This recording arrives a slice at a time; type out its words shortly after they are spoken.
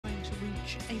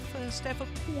stage a first ever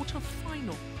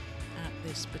quarter-final at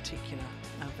this particular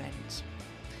event.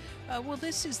 Well,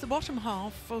 this is the bottom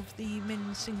half of the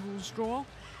men's singles draw,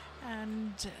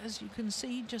 and as you can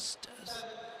see, just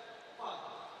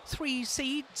 3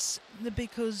 seeds,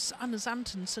 because Anders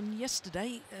Antonsen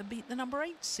yesterday beat the number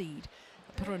 8 seed,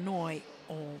 PETRONAS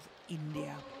of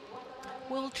India.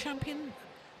 World champion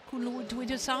Koki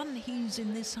Watanabe, he's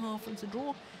in this half of the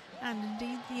draw, and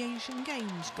indeed the Asian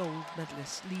Games gold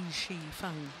medalist Li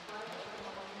Shifeng.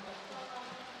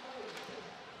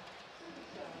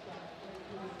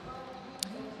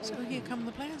 So here come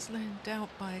the players, led out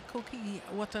by Koki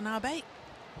Watanabe.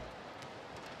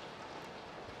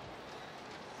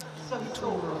 And the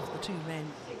taller of the 2 men,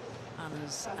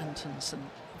 Anders Antonsen,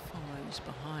 follows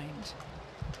behind.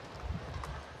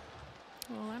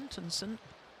 Well, Antonsen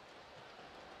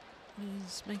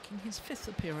is making his 5th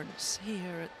appearance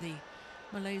here at the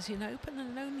Malaysian Open,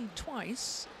 and only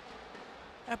twice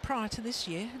prior to this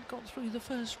year had got through the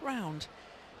first round.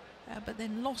 But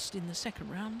then lost in the second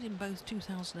round in both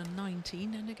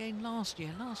 2019 and again last year.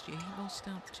 Last year he lost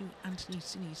out to Anthony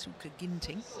Sinisuka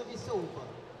Ginting.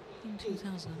 In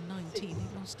 2019 he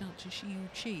lost out to Shiyu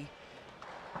Chi.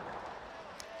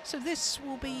 So this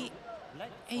will be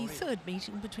a 3rd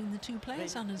meeting between the 2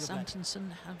 players, Anders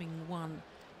Antonsen having won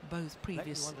both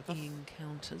previous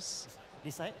encounters.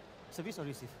 This side, service or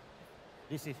receive?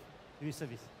 Receive,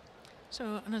 service.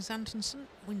 So Anders Antonsen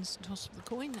wins the toss of the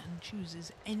coin and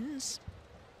chooses ends.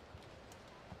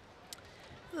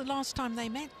 The last time they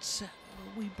met,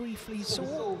 we briefly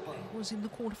saw, was in the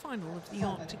quarter-final of the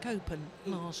Arctic Open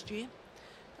last year.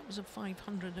 That was a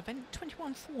 500 event,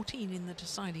 21-14 in the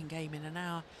deciding game in an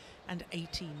hour and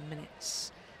 18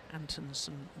 minutes.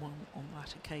 Antonsen won on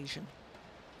that occasion.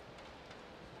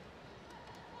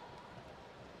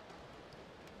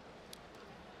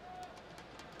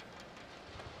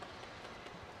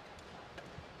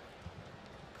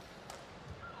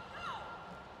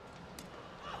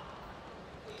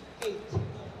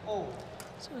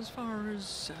 So as far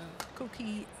as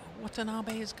Koki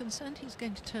Watanabe is concerned, he's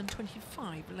going to turn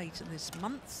 25 later this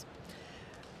month.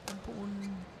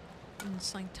 Born in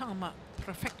Saitama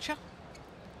Prefecture,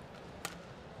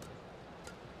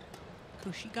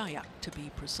 Koshigaya to be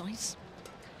precise.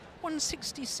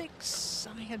 166,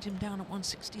 I had him down at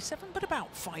 167, but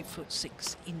about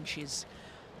 5'6".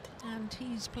 And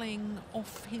he's playing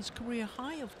off his career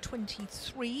high of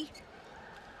 23.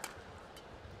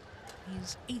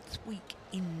 His 8th week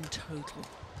in total.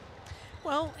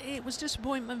 Well, it was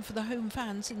disappointment for the home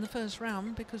fans in the first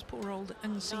round because poor old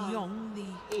Ng Si Yong,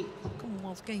 the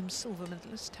Commonwealth Games silver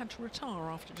medalist, had to retire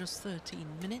after just 13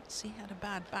 minutes. He had a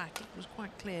bad back. It was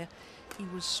quite clear he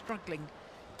was struggling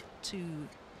to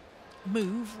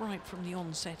move right from the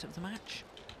onset of the match.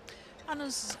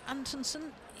 Anders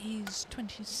Antonsen is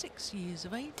 26 years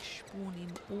of age, born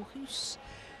in Aarhus,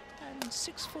 and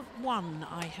 6'1"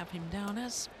 I have him down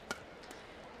as.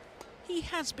 He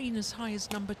has been as high as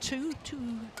number 2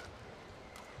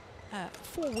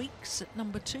 4 weeks at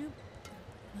number 2.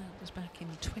 That was back in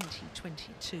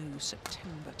 2022,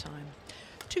 September time.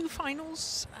 2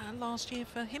 finals last year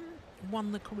for him.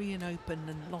 Won the Korean Open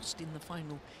and lost in the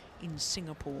final in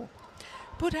Singapore.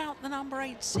 Put out the number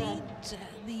 8 seed,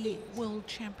 the World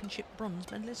Championship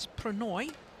bronze medalist,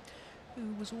 PETRONAS,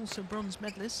 who was also bronze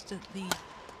medalist at the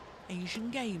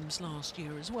Asian Games last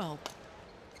year as well.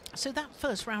 So that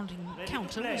first round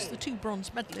encounter was the 2 bronze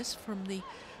medalists from the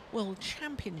World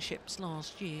Championships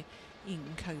last year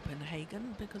in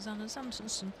Copenhagen, because Anders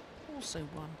Antonsen also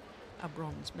won a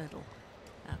bronze medal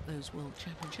at those World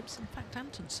Championships. In fact,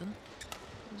 Antonsen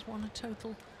has won a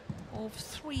total of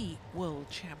 3 World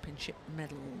Championship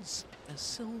medals, a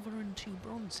silver and 2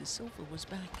 bronzes. Silver was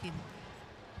back in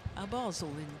Basel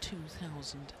in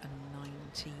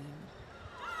 2019.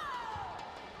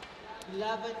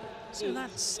 So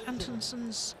that's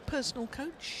Antonsen's personal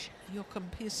coach, Joachim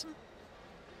Pearson.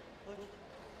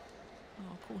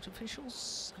 Our court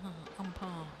officials,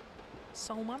 umpire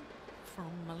Salman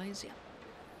from Malaysia,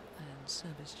 and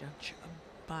service judge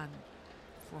Ban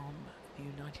from the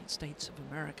United States of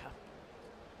America.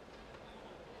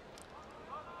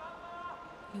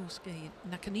 Yosuke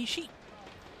Nakanishi,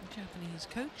 the Japanese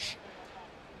coach.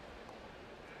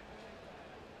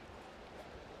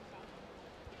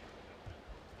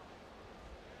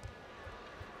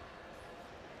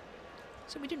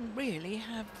 So we didn't really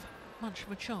have much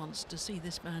of a chance to see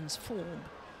this man's form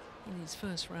in his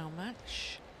first round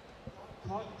match.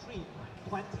 Only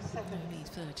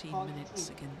 13 minutes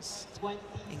against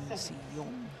Ng Si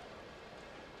Yong.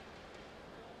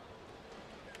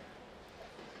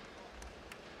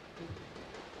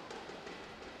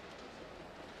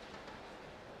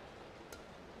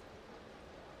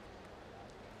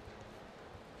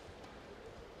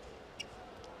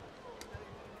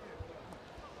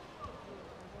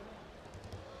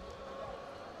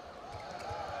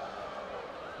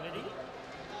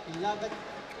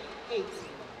 11-8.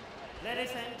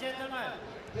 Ladies and gentlemen,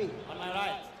 on my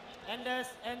right, Anders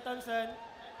Antonsen,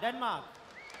 Denmark.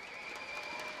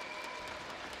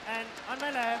 And on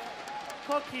my left,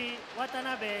 Koki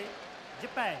Watanabe,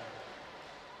 Japan.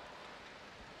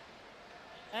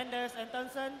 Anders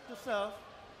Antonsen to serve.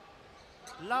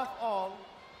 Love all.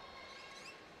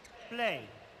 Play.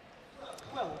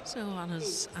 So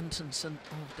Anders Antonsen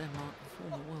of Denmark,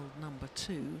 former world number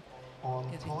 2,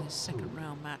 getting this second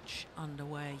round match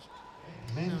underway.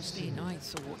 Now, Steen, I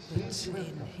thought that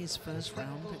in his first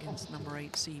round against number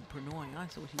 8 seed Pranoy, I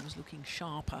thought he was looking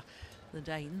sharper, the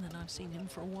Dane, than I've seen him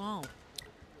for a while.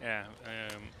 Yeah, I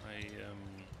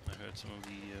heard some of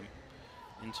the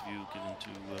interview given to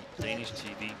Danish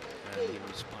TV, and he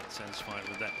was quite satisfied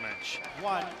with that match.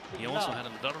 He also had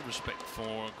a lot of respect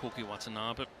for Koki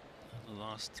Watanabe. The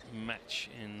last match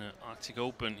in Arctic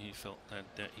Open, he felt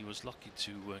that he was lucky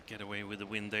to get away with the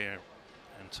win there.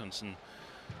 Antonsen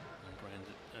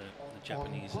branded the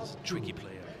Japanese as a tricky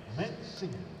player.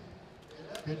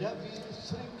 India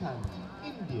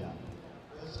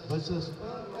versus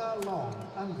Long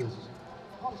Angus,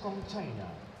 Hong Kong, China.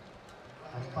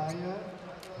 Umpire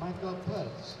Michael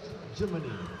Pertz,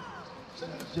 Germany.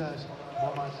 Judge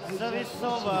Service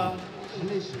over.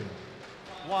 Malaysia.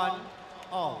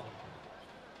 1-all.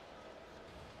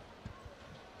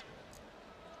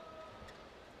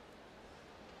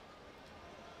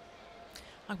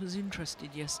 I was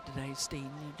interested yesterday, Steen,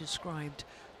 you described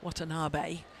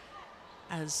Watanabe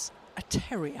as a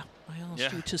terrier. I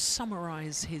asked you to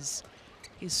summarise his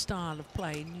style of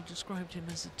play, and you described him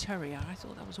as a terrier. I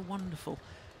thought that was a wonderful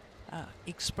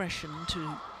expression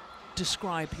to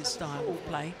describe his style of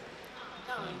play.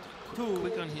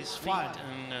 Quick on his feet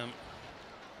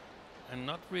and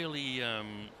not really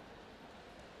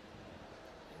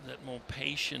that more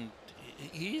patient.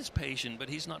 He is patient, but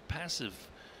he's not passive.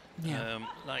 Yeah.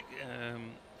 Like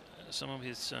some of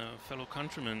his fellow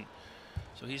countrymen.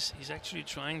 So he's actually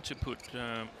trying to put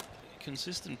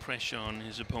consistent pressure on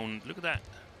his opponent. Look at that.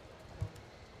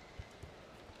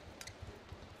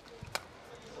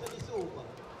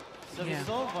 Service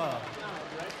over.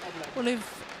 Well,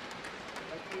 if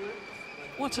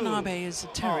Watanabe is a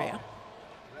terrier,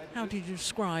 how do you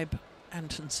describe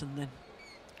Antonsen then?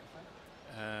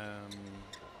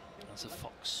 As a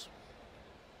fox.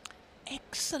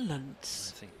 Excellent. I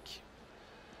think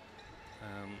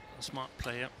a smart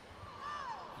player,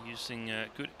 using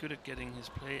good at getting his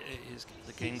play,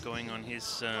 the game going on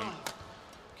his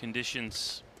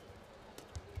conditions.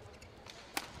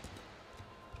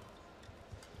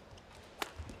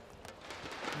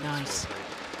 Nice.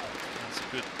 That's a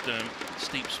good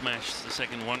steep smash. The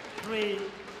second one.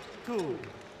 3-2.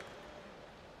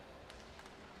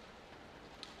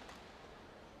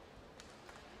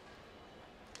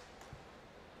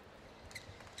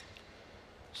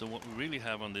 So what we really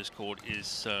have on this court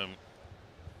is a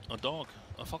dog,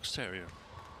 a fox terrier.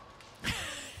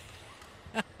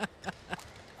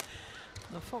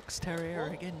 The fox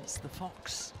terrier against the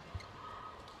fox.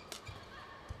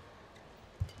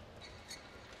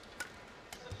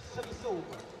 Service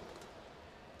over.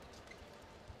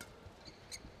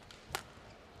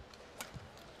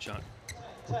 Shot.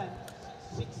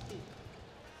 10-16.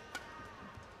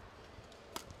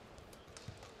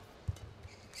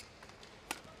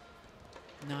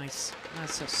 Nice.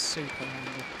 That's a super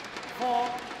angle.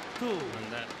 4-2.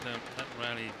 And that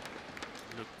rally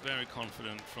looked very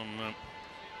confident from a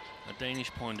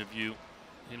Danish point of view.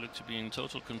 He looked to be in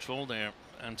total control there,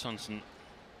 Antonsen,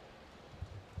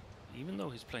 even though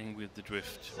he's playing with the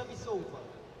drift. Service over.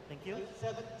 Thank you.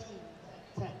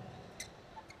 17-10.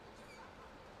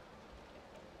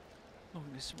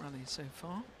 Longest rally so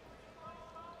far.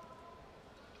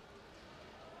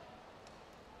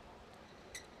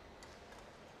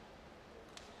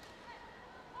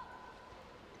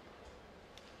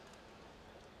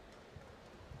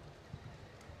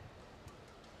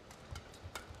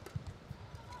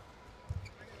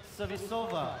 Service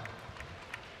over.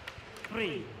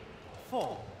 3-4.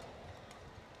 Well,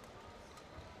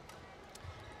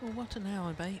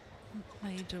 Watanabe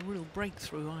made a real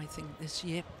breakthrough, I think, this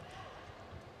year.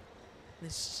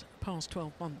 This past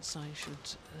 12 months, I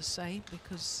should say,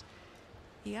 because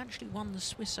he actually won the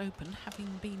Swiss Open,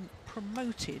 having been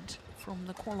promoted from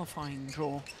the qualifying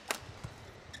draw.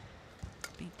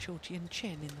 Beat Cho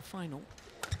Tien-Chen in the final,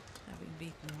 having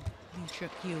beaten Lee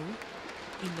Chuk-Yeol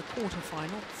in the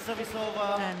quarter-final, Service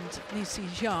over. and Lee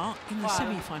Si-ja in the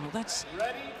semi-final. That's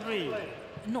 3.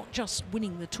 not just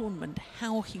winning the tournament,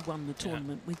 how he won the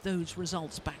tournament with those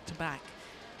results back-to-back.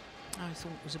 I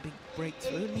thought was a big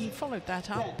breakthrough, and he followed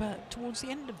that up towards the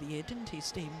end of the year, didn't he,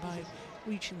 Steen, by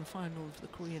reaching the final of the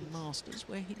Korean Masters,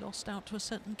 where he lost out to a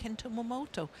certain Kento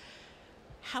Momota.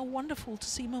 How wonderful to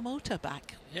see Momota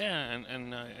back. Yeah,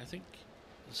 and I think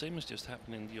the same has just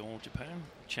happened in the All Japan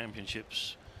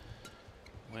Championships,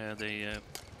 where they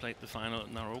played the final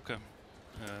at Naroka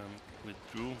with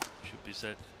Drew, should be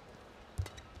said.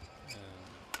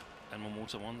 And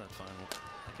Momota won that final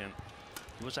again.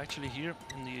 He was actually here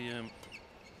in the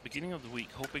beginning of the week,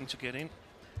 hoping to get in.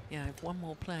 Yeah, if one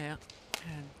more player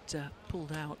had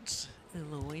pulled out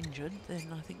ill or injured, then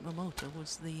I think Momota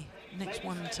was the next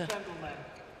one to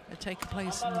take a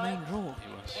place in the main draw.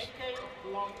 He was.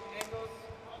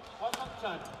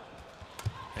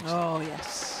 Oh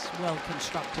yes, well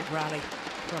constructed rally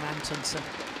from Antonsen.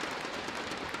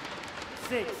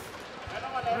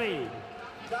 6-3.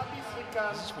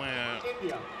 This is where,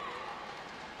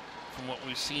 from what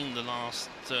we've seen the last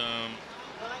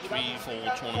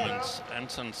 3-4 tournaments,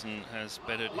 Antonsen has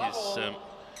bettered his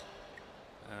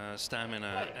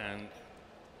stamina, and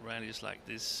rallies like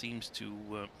this seems to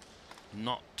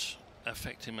not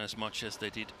affect him as much as they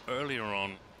did earlier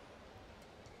on.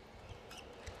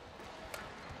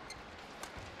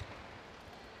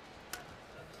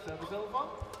 Service over.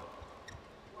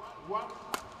 1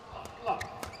 love.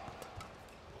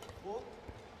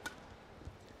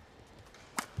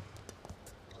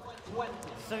 20.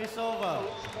 Service over.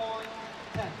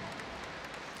 10.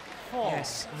 4.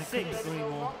 Yes, I couldn't agree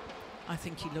more. I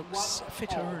think he looks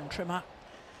fitter and trimmer,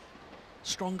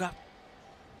 stronger.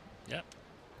 Yep.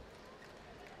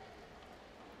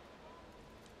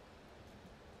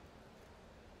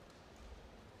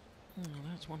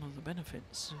 That's one of the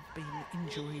benefits of being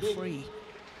injury-free.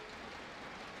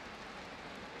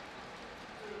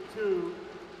 2,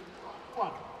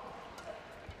 1.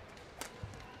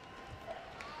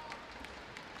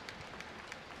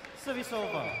 Service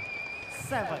over.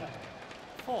 7-4.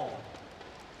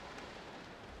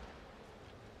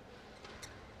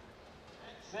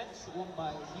 Match won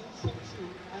by Yu Sheng-Chu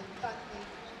and Tan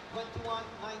Ning,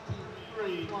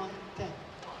 21-19, 21-10.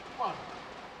 1.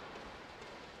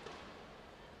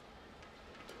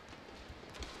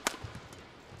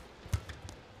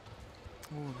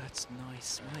 Oh, that's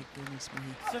nice. My goodness me.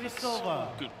 Service over.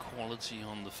 Good quality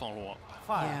on the follow-up.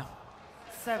 5. Yeah.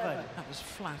 7. That was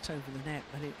flat over the net,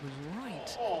 but it was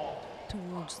right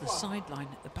towards the sideline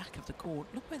at the back of the court.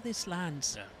 Look where this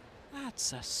lands. Yeah.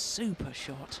 That's a super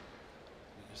shot.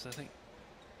 Because I think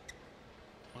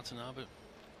Watanabe,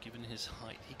 given his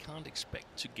height, he can't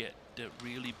expect to get the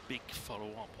really big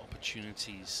follow-up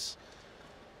opportunities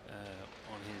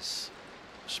on his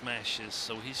smashes,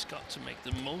 so he's got to make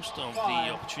the most of the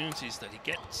opportunities that he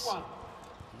gets, and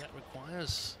that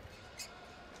requires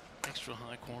extra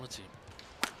high quality.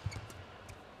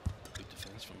 Good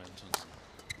defense from Antonsen.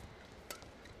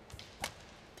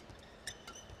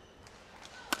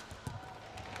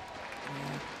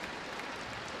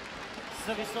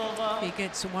 Service over. He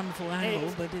gets a wonderful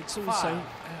angle, but it's also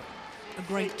a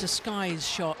great disguise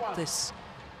shot, this,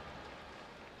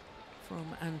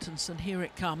 from Antonsen. Here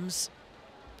it comes.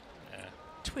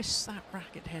 Twists that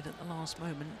racket head at the last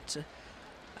moment to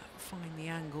find the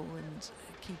angle and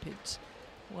keep it.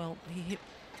 Well, he hit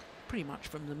pretty much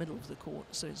from the middle of the court,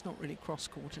 so it's not really cross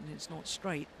court and it's not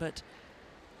straight, but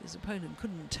his opponent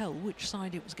couldn't tell which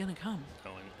side it was going to come. Oh,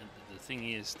 and the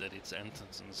thing is that it's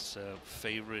Antonsen's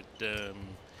favorite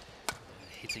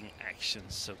hitting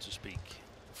actions, so to speak,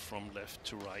 from left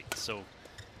to right. So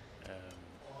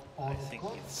I think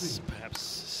it's perhaps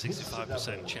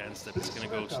 65% chance that it's going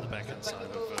to go to the backhand side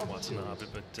of Watanabe,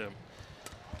 but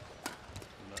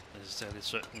not necessarily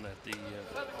certain that the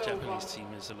Japanese team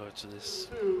is alert to this.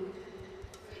 2,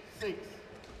 6.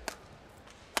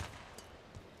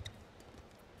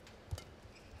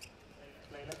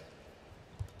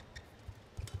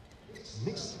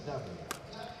 Mixed double.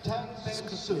 Tan Peng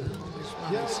Su.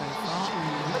 It's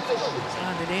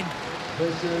landed in.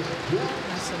 Versus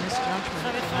That's a misjudgment.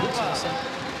 Service from over. Antonsen.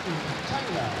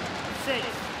 Thailand. 6-8.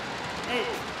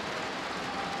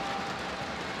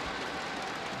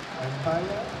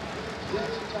 Empire.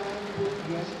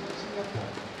 Singapore.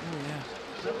 Oh yeah,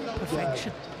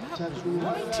 perfection. That was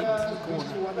right into the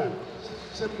corner.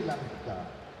 Sri Lanka.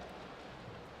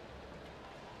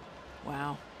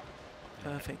 Wow,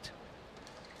 perfect.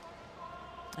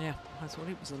 Yeah, I thought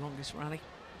it was the longest rally.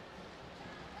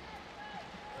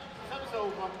 Service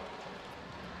over.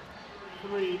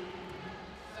 3,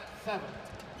 7.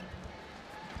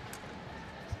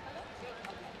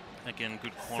 Again,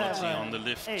 good quality on the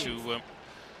lift to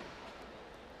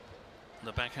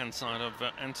the backhand side of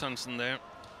Antonsen there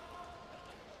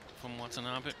from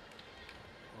Watanabe.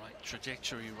 Right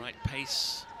trajectory, right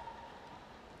pace.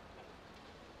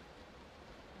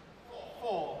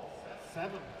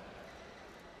 7.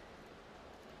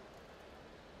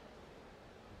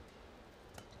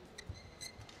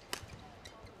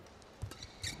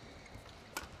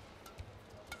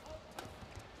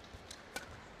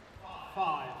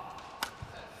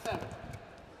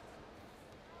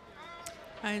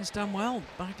 Haynes done well,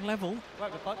 back level.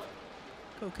 Right, report.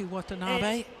 Koki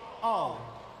Watanabe. All.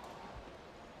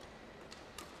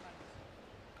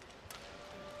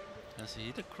 Has he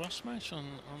hit a cross match on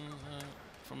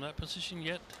from that position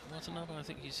yet, Watanabe? I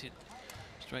think he's hit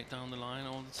straight down the line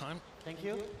all the time. Thank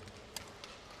you.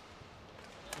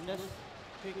 Next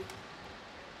pick.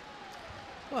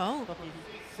 Well,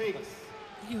 6.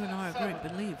 you and I are great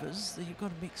believers that you've got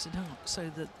to mix it up so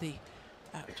that the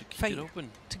To keep it open.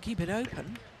 To keep it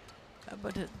open,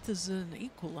 but there's an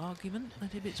equal argument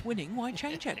that if it's winning, why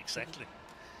change it? Exactly.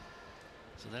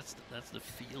 So that's the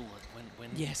feel that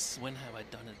when Yes. when have I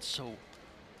done it so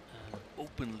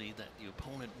openly that the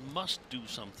opponent must do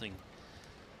something,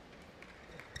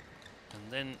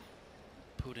 and then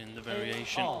put in the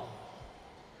variation. All.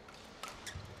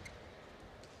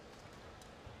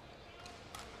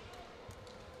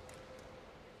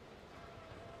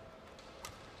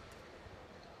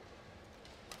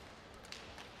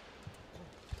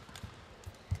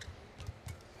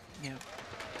 Yeah.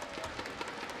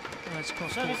 Well, that's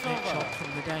cross-court net shot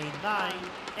from the Dane.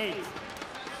 9-8.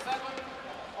 7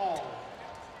 all.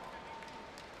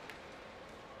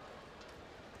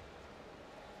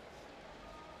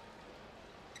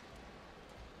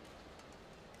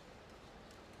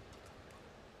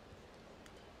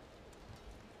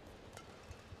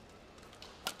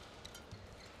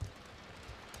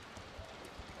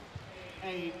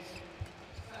 Eight,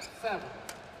 7.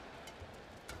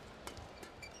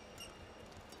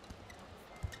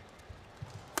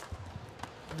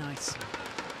 Nice.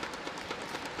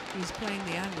 He's playing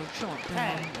the angled shot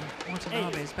down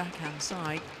Watanabe's backhand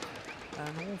side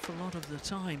an awful lot of the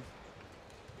time.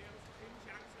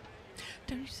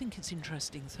 Don't you think it's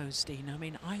interesting though, Steen? I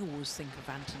mean, I always think of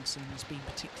Antonsen as being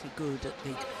particularly good at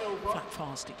the flat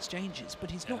fast exchanges,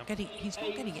 but he's not getting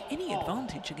any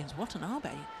advantage against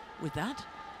Watanabe with that.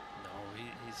 No,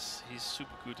 he's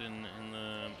super good in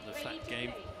the flat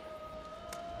game.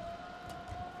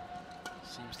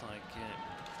 Seems like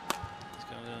he's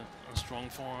got a strong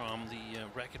forearm. The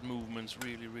racket movement's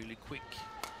really quick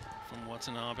from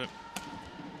Watanabe.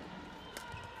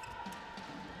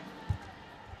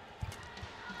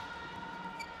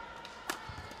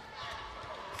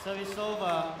 Service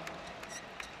over.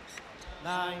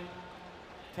 9-10.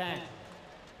 You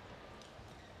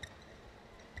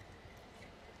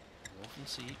often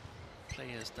see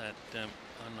players that are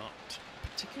not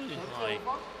particularly high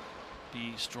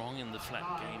be strong in the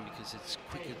flat game because it's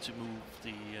quicker to move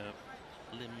the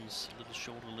limbs, little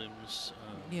shorter limbs,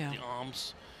 Yeah. the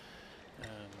arms.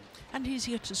 And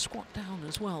easier to squat down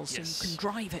as well, so Yes. you can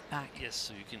drive it back. Yes,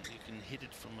 so you can hit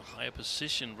it from a higher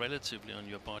position relatively on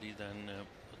your body than the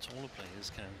taller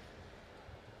players can.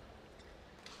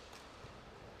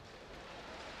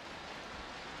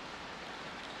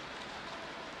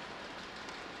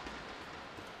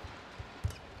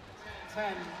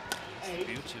 That's the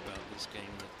beauty about this game,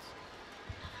 that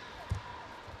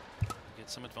you get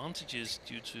some advantages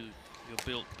due to your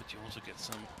build, but you also get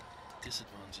some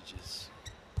disadvantages.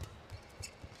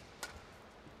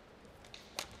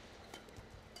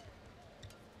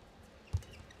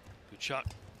 Good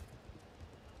shot.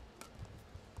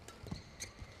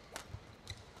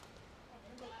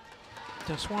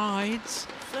 Just wides,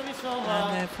 Service over.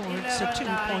 and therefore it's a 11-9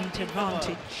 two-point in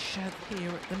advantage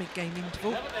here at the mid-game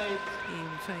interval 11-8. in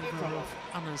favour of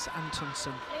Anders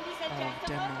Antonsen Ladies and of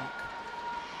gentlemen, Denmark.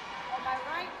 on my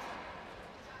right,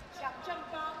 Xiang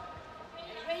Zhengbang,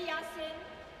 Wei Yasin,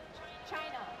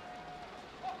 China.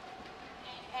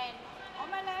 And on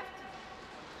my left,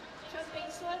 Chen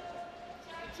Bingsun,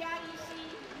 Jia Yixi.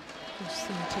 Just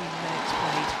 13 minutes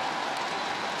played.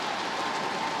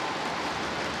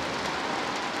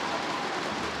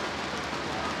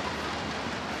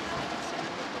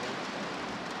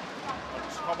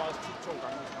 Kommer også tit 2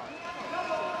 gange fra.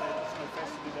 Så er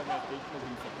fast i det der med, at det ikke må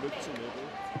blive for blødt til nettet.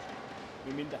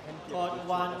 Medmindre han giver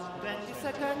Court 1, 20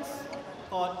 seconds.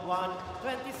 Court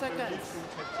 1, 20 seconds.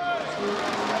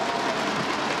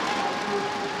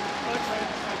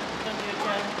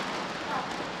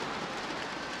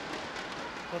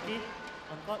 Koki,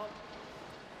 on court.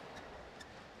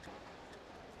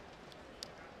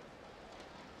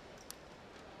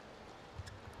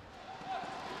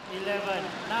 Eleven,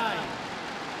 9.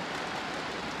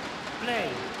 Play.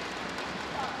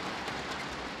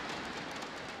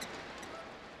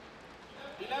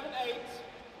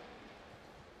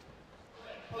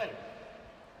 Play.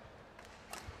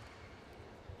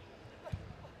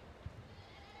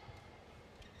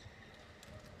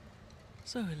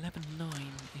 So 11-9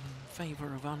 in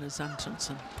favour of Anders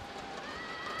Antonsen.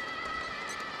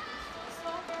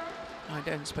 I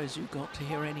don't suppose you got to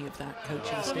hear any of that,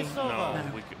 coaching Steve.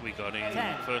 No, we got in.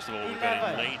 First of all, we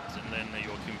got in late, and then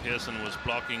Joachim Persson was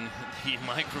blocking the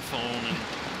microphone, and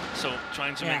so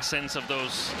trying to make sense of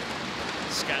those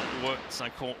scattered words. I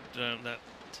caught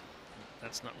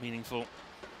that's not meaningful.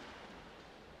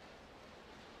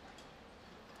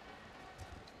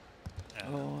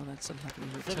 Oh, that's a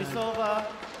lovely Service return. over.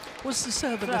 Was the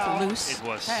serve a little loose? It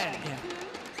was. 10. Yeah.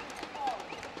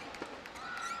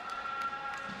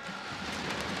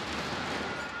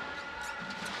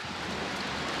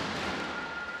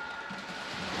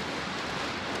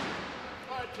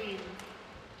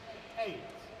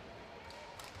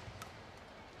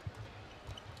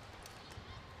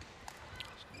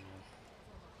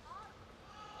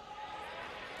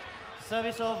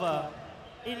 Service over.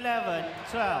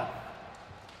 11-12.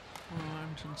 Well,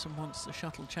 Antonsen wants the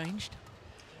shuttle changed.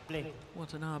 Play.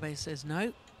 Watanabe says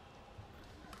no.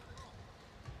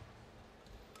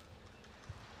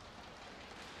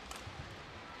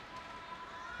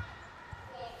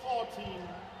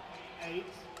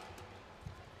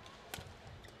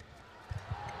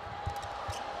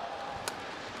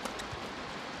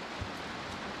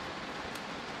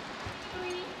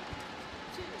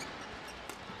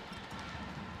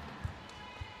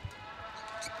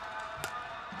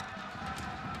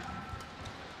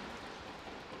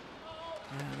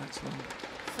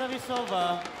 Service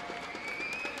over.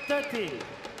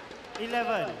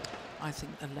 13-11. I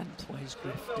think the lengthways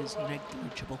drift is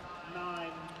negligible. I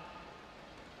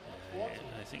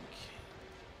think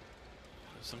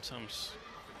sometimes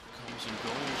comes and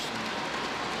goes, and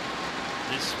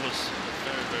this was a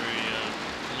very, very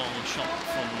long shot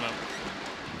from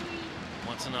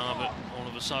Watanabe all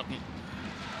of a sudden.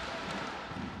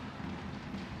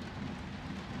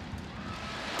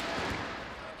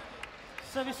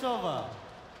 Service over.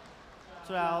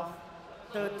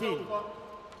 12-13.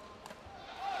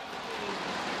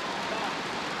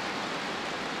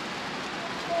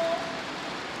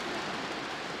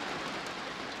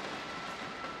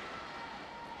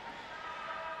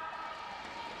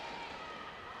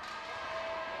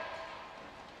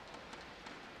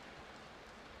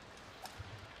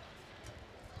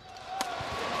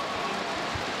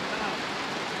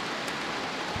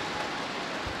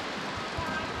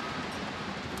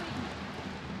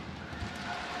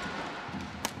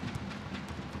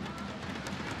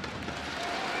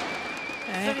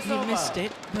 You missed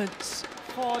it, but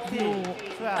 14, your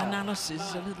 12.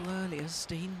 analysis a little earlier,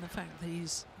 Steen, the fact that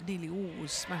he's nearly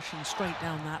always smashing straight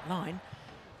down that line.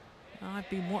 I've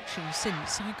been watching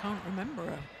since. I can't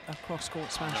remember a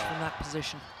cross-court smash from that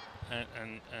position.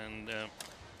 And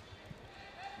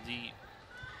the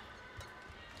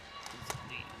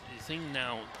thing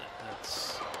now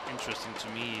that's interesting to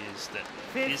me is that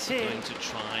is he going to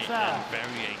try and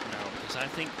variate now? Because I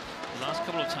think the last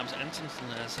couple of times Antonsen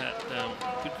has had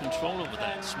good control over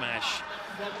that smash.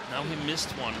 Now he missed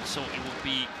one, so it would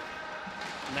be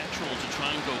natural to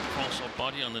try and go cross or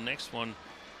body on the next one.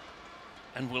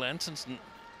 And will Antonsen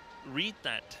read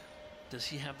that? Does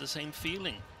he have the same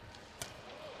feeling?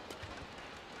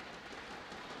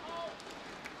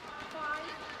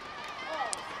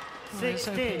 Well, it's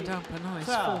opened up a nice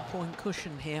 4-point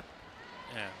cushion here.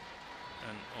 Yeah,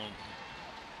 and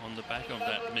on the back of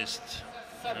that missed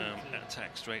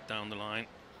attack straight down the line,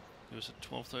 it was at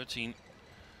 12-13.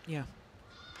 Yeah.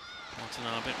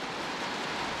 Watanabe.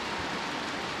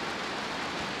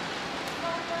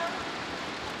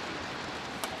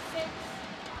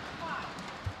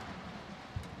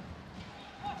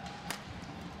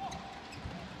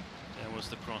 There was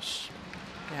the cross.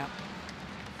 Yeah.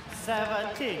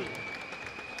 17.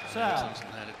 Antonsen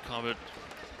had it covered.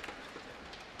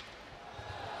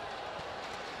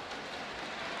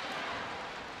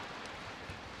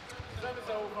 Service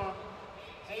over.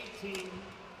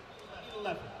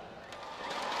 18-11.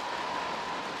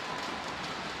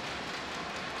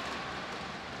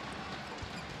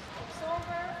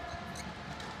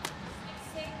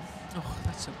 Oh,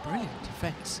 that's a brilliant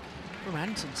defence from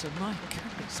Antonsen. My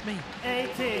goodness me.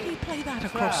 18. Can he play that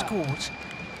across court?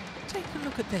 Take a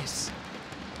look at this.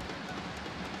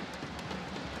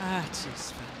 That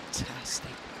is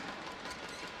fantastic.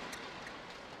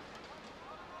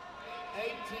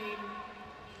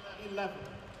 18-11.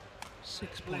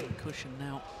 6-point cushion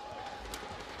now.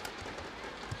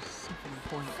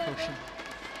 7-point cushion.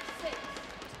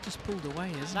 Just pulled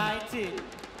away, isn't it?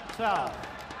 19-12.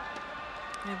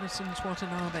 Ever since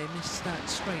Watanabe missed that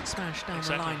straight smash down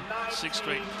the line. 6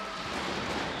 straight.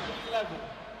 11.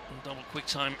 Double quick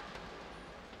time.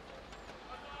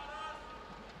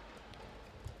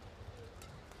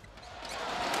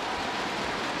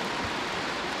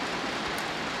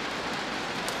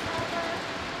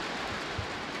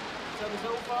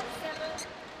 Service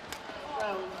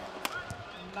over.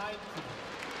 12-19.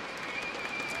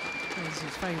 There's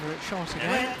his favourite shot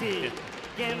again. 20.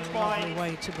 Game A lovely point.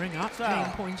 way to bring up Serve.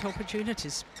 game point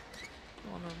opportunities.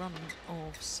 On a run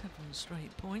of 7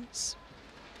 straight points.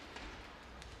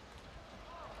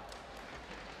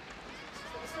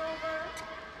 It's over.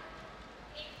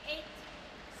 8,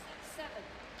 7.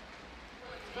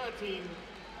 13-19.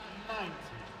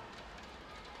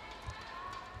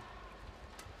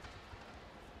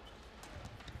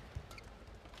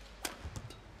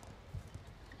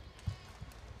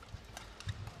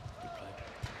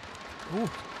 Ooh,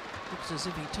 looks as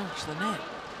if he touched the net.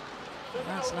 But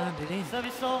that's landed in.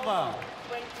 Service over.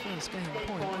 First game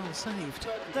point, well saved.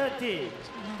 30.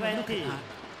 Have a look 20. at that.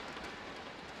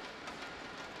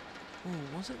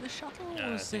 Oh, was it the shuttle or Yeah,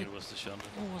 I was think it, it was the shuttle.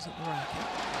 or was it the racket?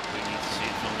 We need to see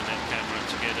it from the net camera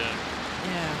to get a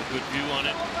Yeah. good view on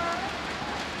it.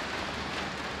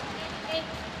 8,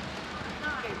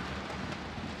 9.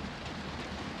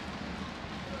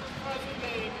 First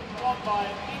game won by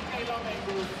UK Long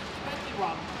Angles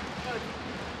 21-30.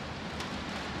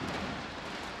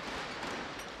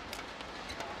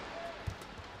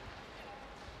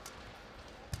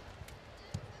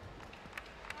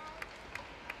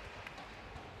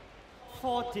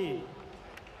 $40,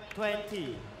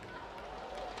 20.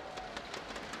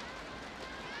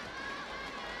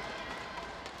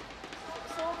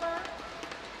 It's over.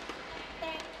 10,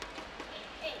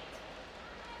 8.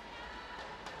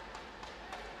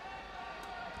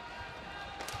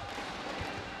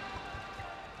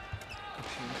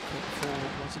 Actually, quick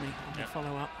forward, wasn't he, on the Yep.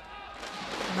 follow-up.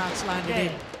 And that's landed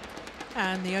in.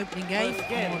 And the opening game First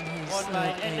game on his won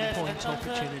by third game Anders point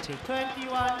Antonsen, opportunity.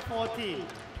 21-14.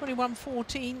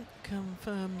 21-14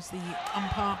 confirms the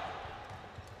umpire.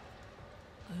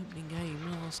 Opening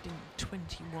game lasting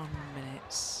 21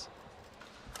 minutes.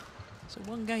 So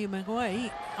one game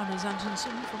away, Anders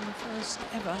Antonsen, from the first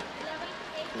ever 11,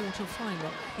 8.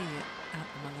 quarter-final here at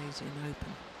the Malaysian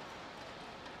Open.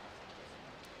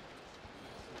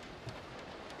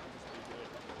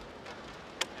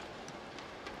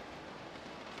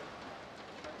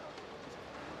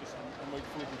 Han må ikke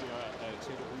få de der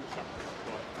tætte udsagn,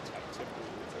 hvor han tager tempoet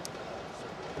ud.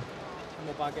 Han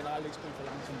må bare generelt ikke spille for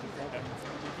langsomt i forvejen,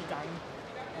 fordi det er de gange,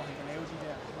 hvor han kan lave de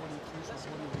der hurtige krydser,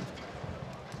 hurtige løsninger.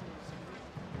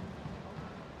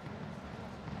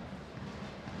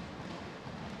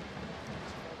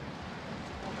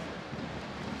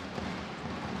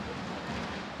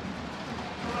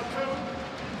 Point 1,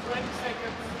 20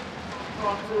 seconds.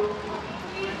 Point 1,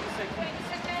 20 seconds.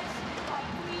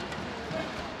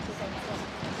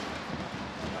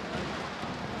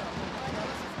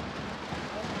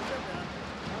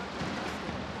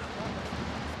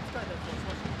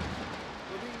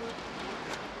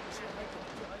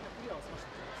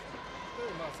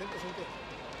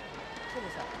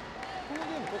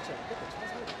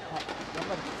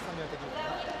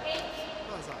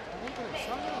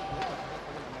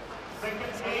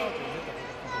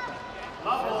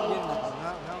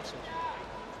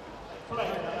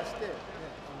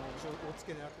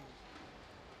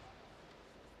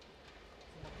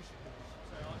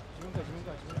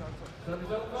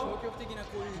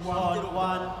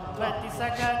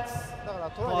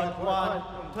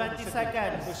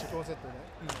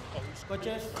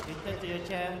 Coaches, return to your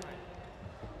chair.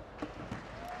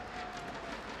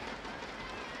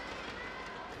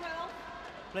 12,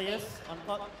 Players on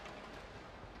court.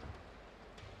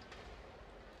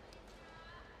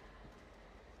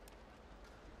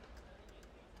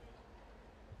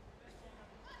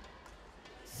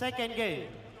 Second game.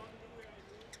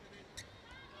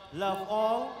 Love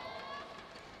all.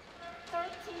 13,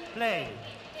 Play.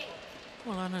 8.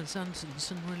 Well, Anders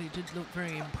Antonsen really did look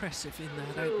very impressive in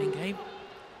that opening game.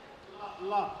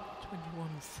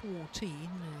 21-14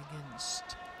 against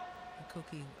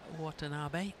Koki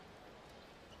Watanabe.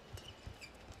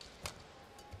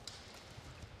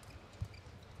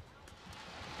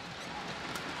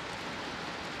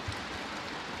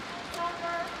 It's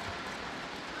over.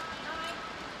 9,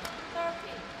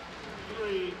 13.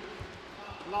 3,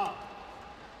 love.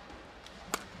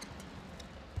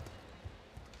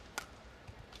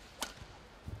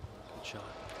 Good shot.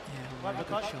 Yeah, Right, very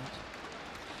good Makai. shot.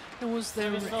 And was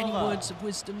there Service any over. words of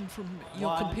wisdom from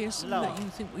Jochen One Pearson love. that you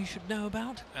think we should know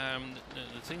about?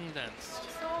 The thing that's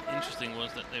interesting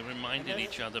was that they reminded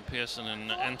each other, Pearson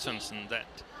and Antonsen, that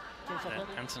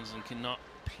Antonsen cannot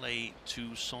play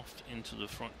too soft into the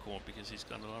front court because he's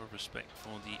got a lot of respect for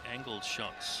the angled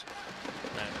shots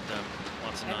that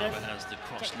Watanabe has, the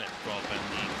cross net drop and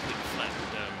the quick flat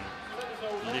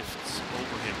lifts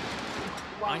over him.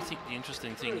 I think the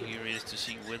interesting thing here is to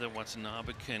see whether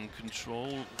Watanabe can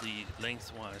control the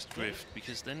lengthwise drift,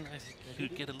 because then I think he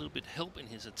could get a little bit help in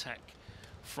his attack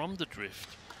from the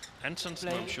drift. Antonsen,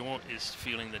 I'm sure, is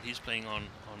feeling that he's playing on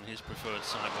his preferred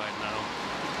side right now.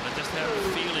 But I just have a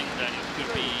feeling that it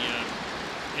could be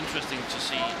interesting to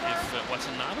see if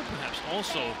Watanabe perhaps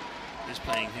also is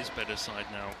playing his better side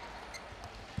now.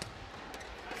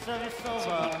 Service It's a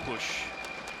over. good push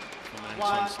from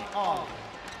 1 Antonsen. all.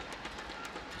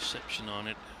 Deception on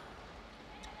it.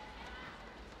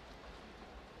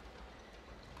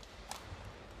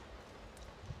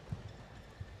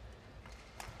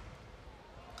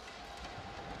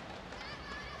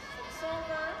 It's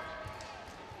over.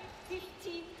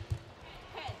 15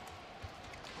 head.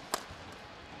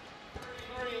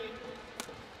 3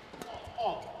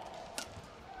 all.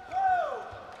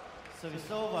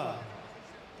 Service over.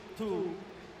 2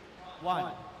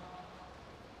 1.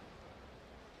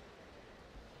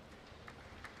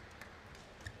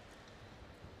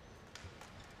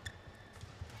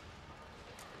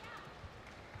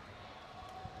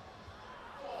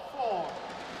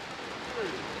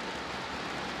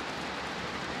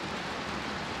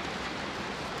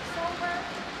 It's over.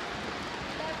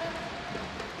 11,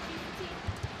 15.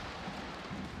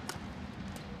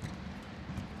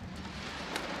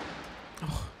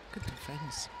 Oh, good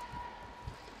defence.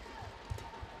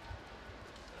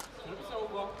 Service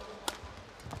over.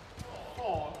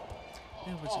 4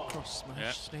 There was a cross smash,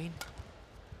 Yeah. Steen.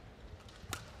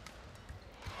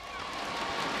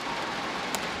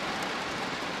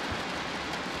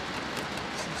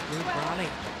 This is good rally.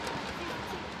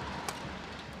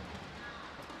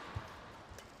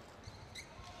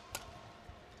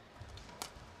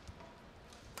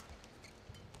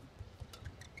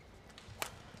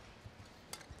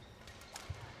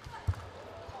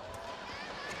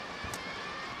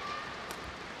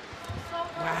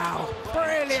 Wow,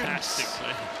 brilliant! Fantastic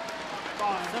play.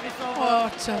 Service over.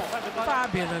 What a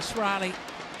fabulous rally.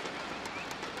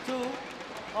 2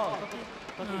 all.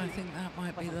 I think that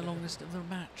might be the longest of the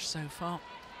match so far.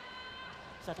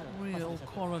 Real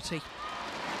quality.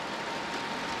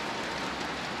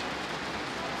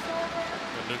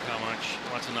 But look how much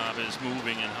Watanabe is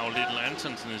moving and how little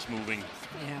Antonsen is moving.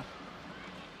 Yeah.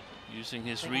 Using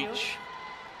his reach.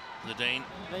 The Dane.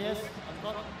 Players,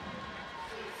 I'm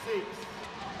 6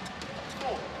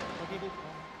 4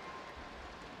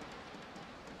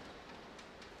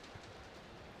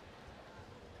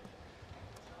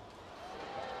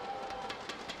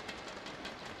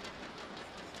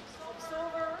 It's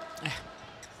over.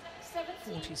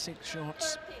 17. 46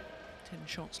 shots. 13. 10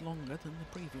 shots longer than the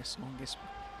previous longest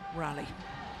rally.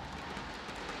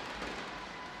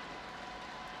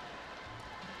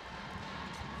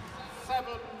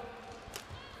 Seven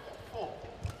 4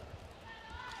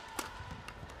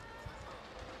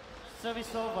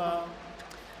 Service over.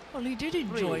 Well, he did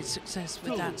enjoy 3, success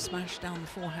with 2. that smash down the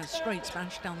forehand, straight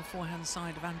smash down the forehand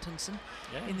side of Antonsen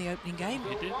Yeah. in the opening game.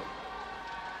 He did.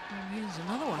 And here's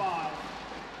another one. 5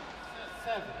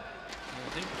 7 I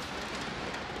think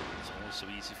it's always so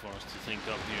easy for us to think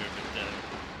up here, but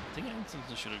I think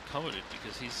Antonsen should have covered it,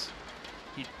 because he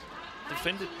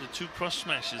defended the 2 cross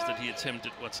smashes that he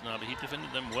attempted Watanabe. He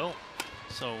defended them well,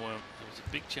 so there was a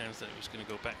big chance that it was going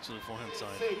to go back to the forehand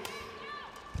side. 6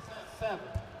 7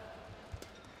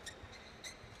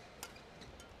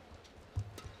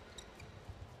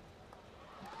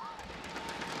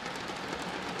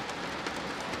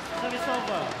 Service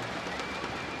over.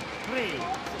 3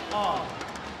 all.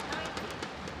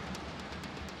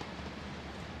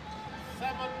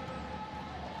 7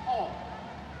 all.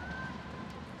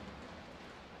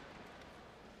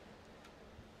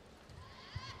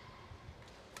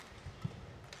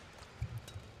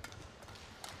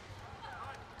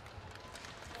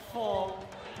 Four,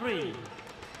 3.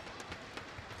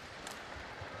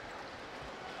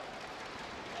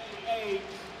 8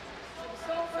 It's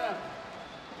over.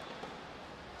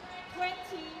 20.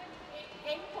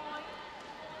 Game point.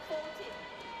 40.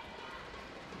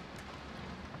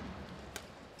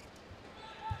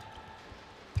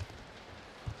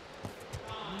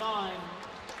 9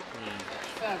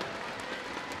 7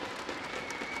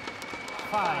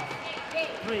 5,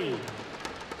 3.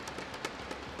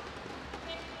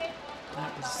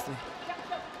 That was the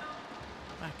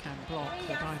backhand block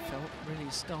that I felt really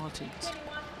started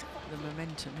the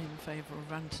momentum in favour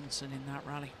of Antonsen in that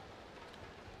rally.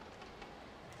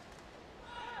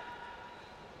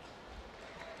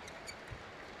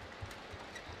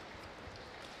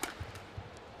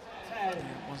 Yeah, it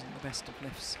wasn't the best of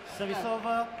lifts. Service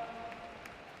over.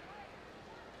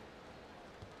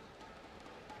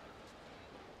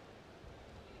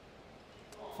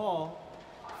 4,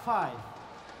 5.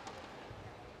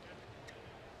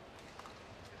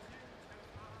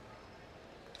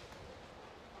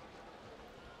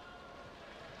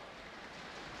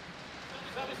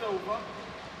 Service over.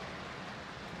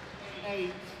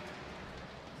 8,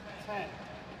 10.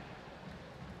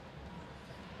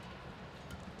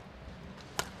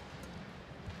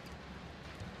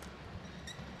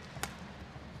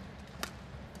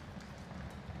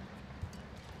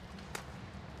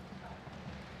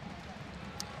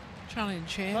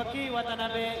 Challenge here. Koki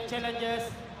Watanabe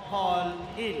challenges Hall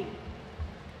in.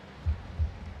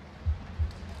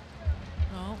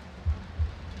 Well,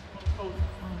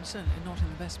 I'm certainly not in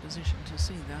the best position to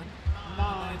see that.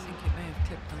 I think it may have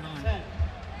clipped the line. 10.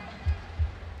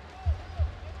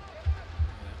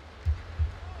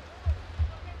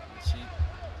 Let's see.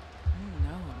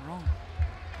 No, I'm wrong.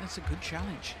 That's a good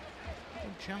challenge.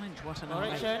 Good challenge, Watanabe.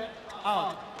 Correction,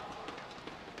 out.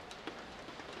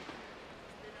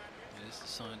 It is the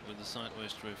side with the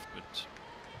sideways drift, but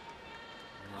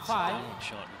when it's a 5. downward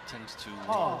shot, it tends to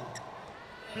Hall.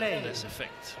 Play. less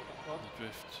effect on the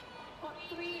drift. Hot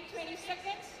 3, 20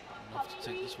 seconds. I'll have to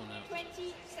take this one out.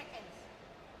 20 seconds.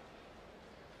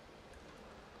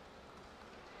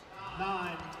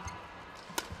 9,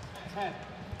 10.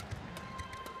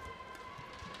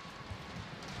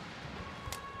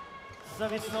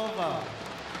 Service over.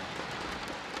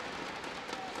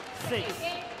 6,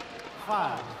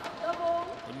 5. Double.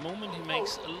 The moment he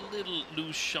makes a little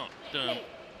loose shot,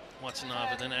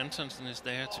 Watanabe, then Antonsen is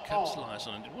there to capitalize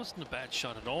on it. It wasn't a bad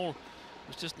shot at all. It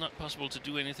was just not possible to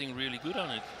do anything really good on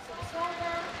it. Service over.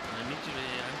 And immediately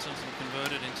Antonsen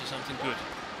converted into something good.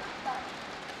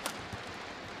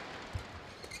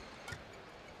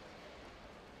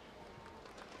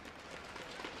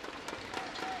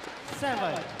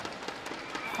 7,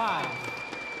 5.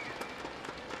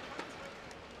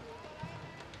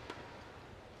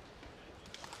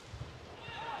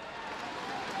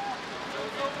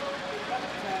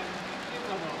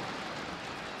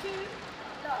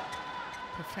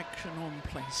 Perfection on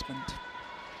placement.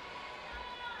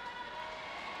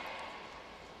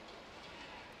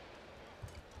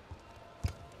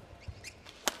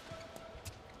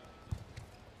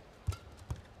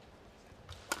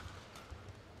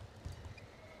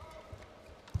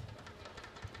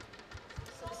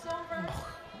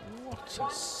 What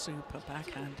a super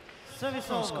backhand. Service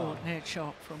Cross over. court net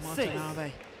shot from 6,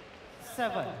 Watanabe.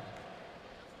 7.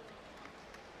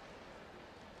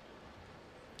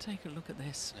 Take a look at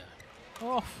this. Yeah.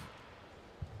 Off.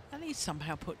 And he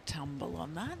somehow put tumble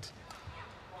on that.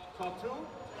 For 2,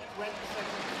 20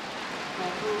 seconds.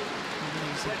 For 2,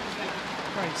 20 seconds.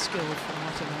 Great skill from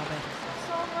Watanabe.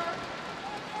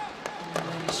 And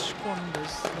then he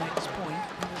squanders the next point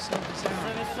with a service error.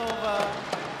 Service over.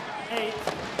 8,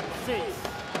 6.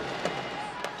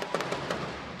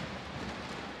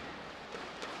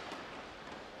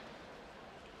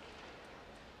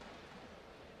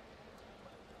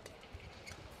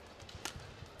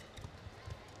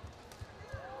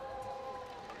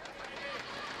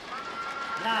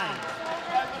 Nine,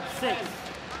 6.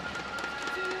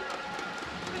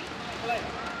 Play.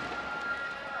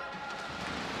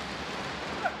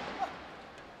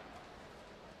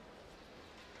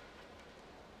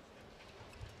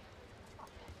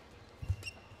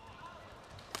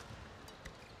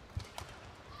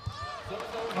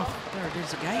 Oh, there it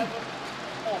is again.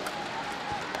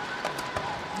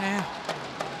 Yeah,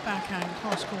 backhand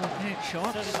cross-court net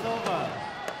shot. Service over.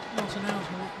 Not an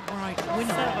outright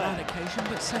winner on that occasion,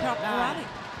 but set up the rally.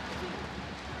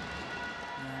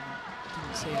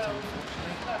 Didn't see it,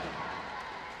 unfortunately.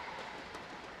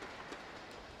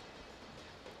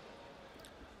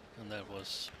 And that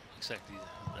was exactly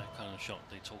that kind of shot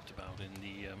they talked about in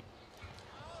the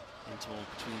interval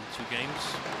between the two games.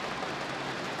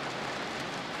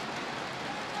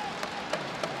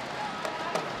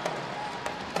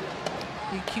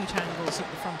 The acute angles at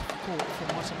the front of the court from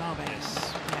Watanabe.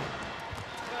 Yes. Yeah.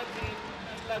 13,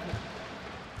 11.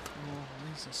 Oh,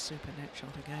 there's a super net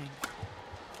shot again.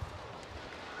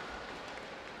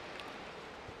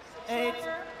 8,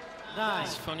 9.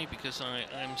 It's funny because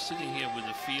I'm sitting here with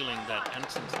the feeling that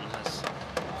Antonsen has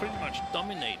pretty much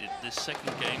dominated this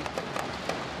second game.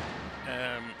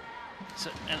 And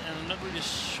I'm not really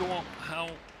sure how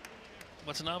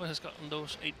Watanabe has gotten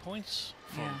those 8 points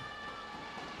from. Yeah.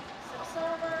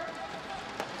 Server.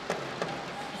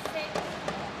 6, 3.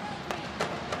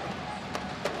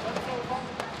 Service over.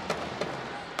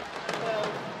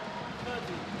 12,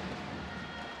 30.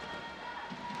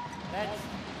 That's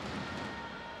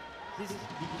this.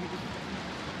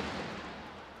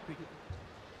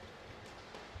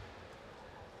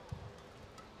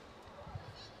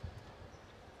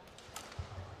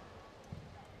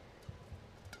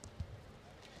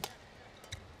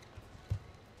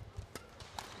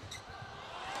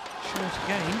 short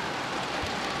again.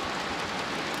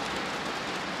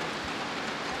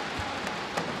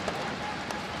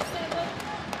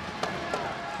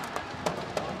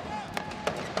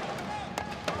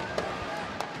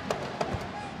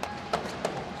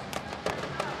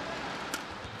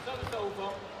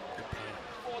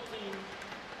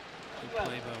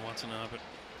 Watanabe.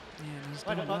 Yeah, and he's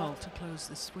done well to close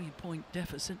this 3-point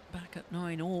deficit back at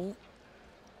 9-all.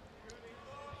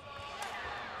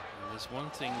 There's one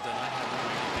thing that I haven't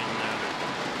really been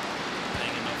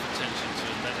paying enough attention to,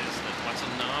 and that is that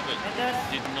Watanabe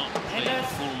did not play a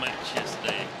full match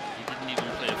yesterday. He didn't even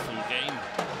play a full game.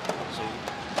 So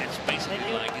it's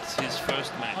basically like it's his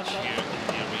first match here in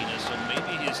the arena. So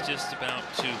maybe he's just about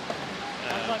to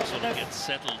sort of get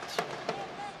settled.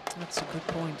 That's a good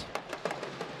point.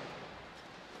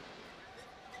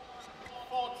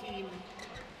 14,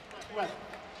 12,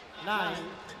 9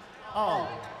 all.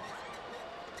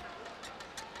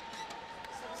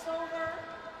 It's over.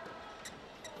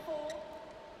 4,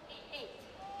 8.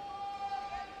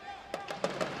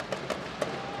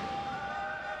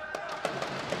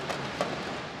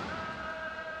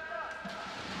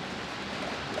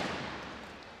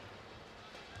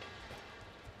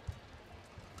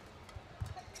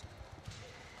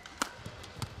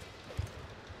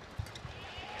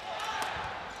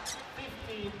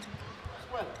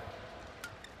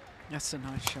 That's a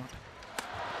nice shot. 5,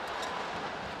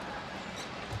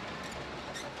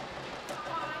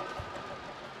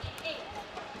 8.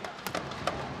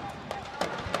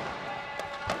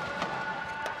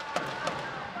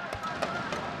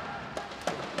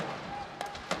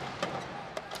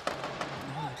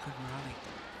 Another good rally.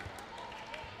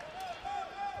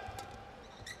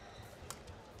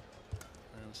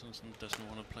 Antonsen doesn't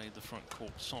want to play the front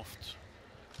court soft.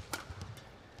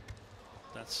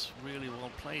 That's really well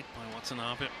played by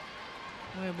Watanabe.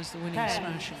 Where was the winning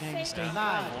smash against him?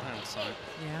 Forehand side.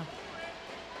 Yeah.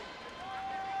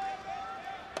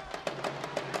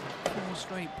 4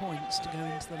 straight points to go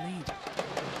into the lead.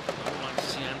 I would like to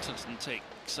see Antonsen take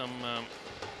some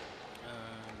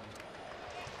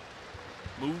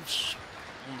moves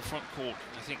on the front court.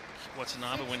 I think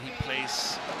Watanabe, when he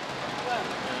plays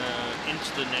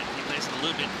into the net, he plays a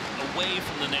little bit away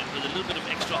from the net with a little bit of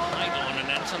extra height on, and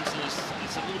Antonsen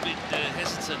is a little bit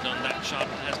hesitant on that shot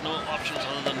and has no options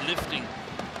other than lifting.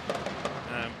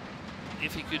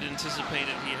 If he could anticipate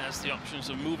it, he has the options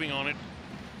of moving on it.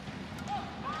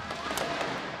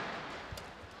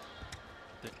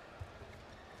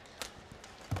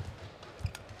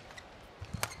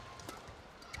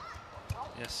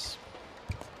 Yes.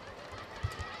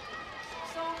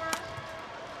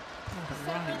 What a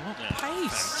rally, what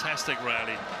pace. Fantastic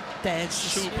rally. There's the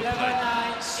Super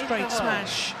play. straight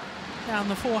smash down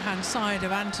the forehand side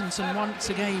of Antonsen, once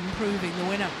again proving the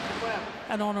winner.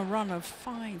 And on a run of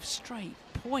 5 straight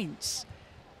points,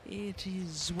 it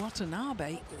is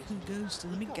Watanabe who goes to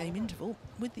the mid-game interval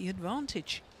with the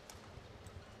advantage.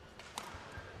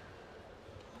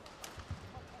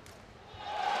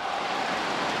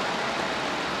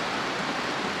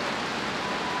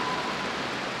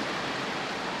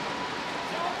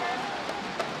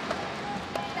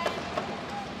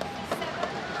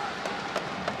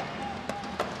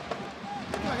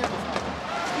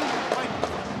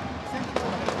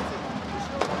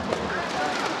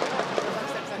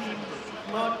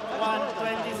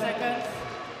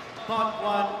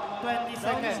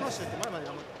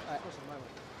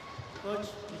 Coach,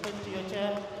 return to your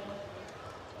chair.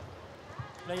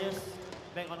 Players,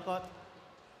 back on court.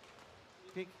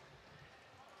 Quick.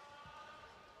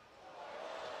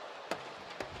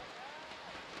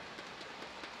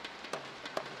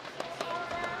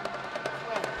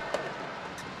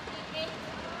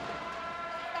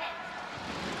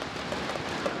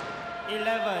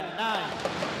 Eleven, 9.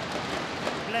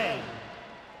 Play.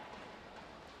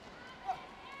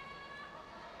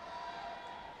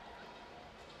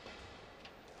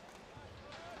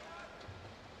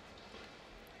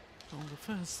 Well, the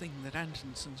first thing that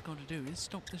Antonsen's got to do is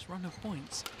stop this run of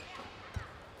points.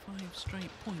 5 straight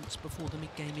points before the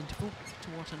mid-game interval to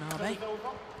Watanabe.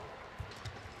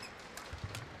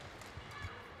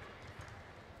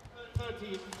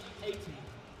 13, 18.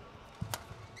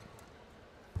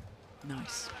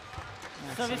 Nice.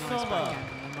 That's a Service nice over. backhand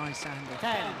and a nice angle.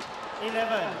 10, 11.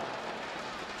 9,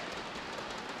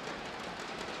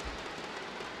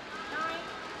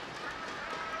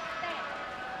 10.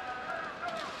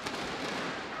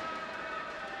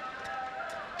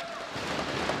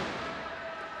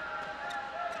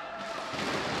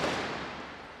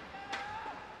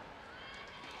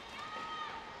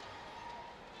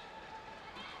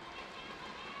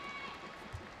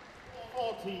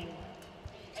 Fourteen,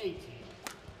 18.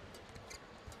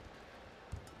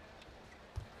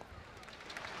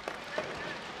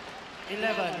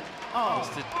 11.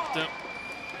 Oh.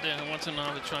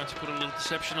 Watanabe trying to put a little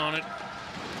deception on it.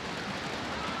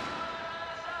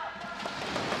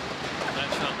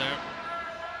 Nice shot there.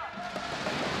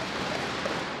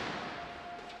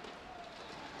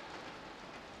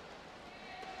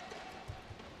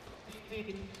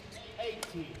 Fifteen,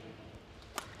 18.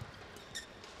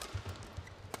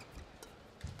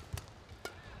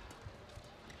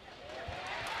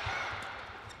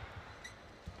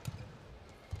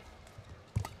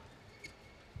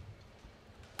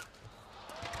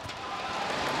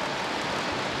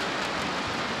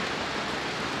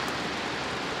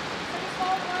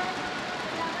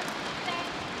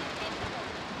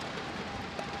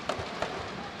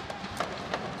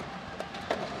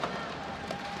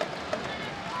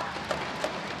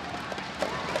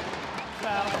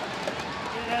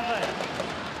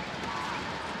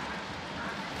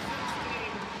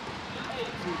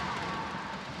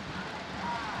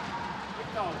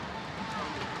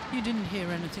 You didn't hear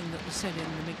anything that was said in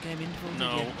the mid-game interval,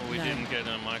 No, did you? we didn't get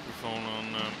a microphone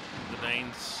on the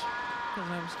lanes. Because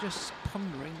I was just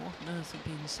pondering what on earth had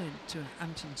been said to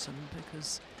Antonsen,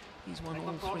 because he's won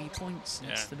all 3 points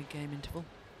since the mid-game interval.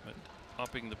 But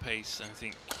upping the pace, I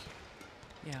think.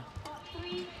 Yeah.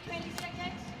 3, 20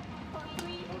 seconds.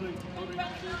 3, 20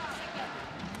 seconds.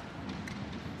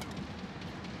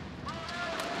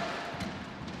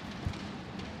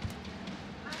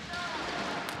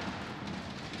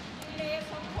 Players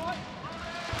on court.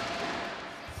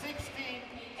 16,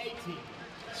 18.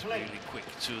 It's really quick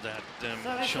to that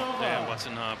shot there,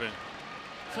 Watanabe.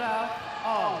 12,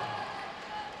 all.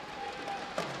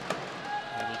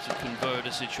 Able to convert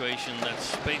a situation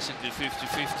that's basically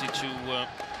 50-50 to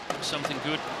something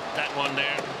good. That one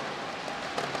there.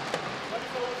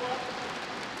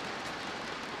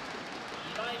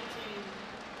 19,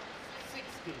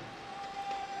 16.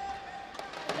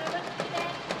 11,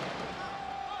 10.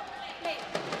 Play.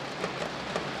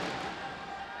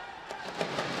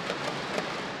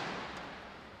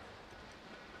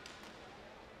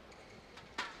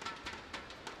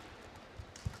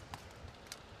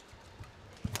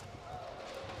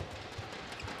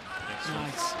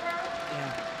 Nice.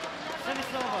 Yeah.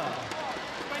 Finish over.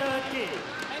 13,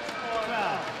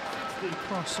 12, 16.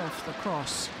 Cross off the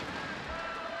cross.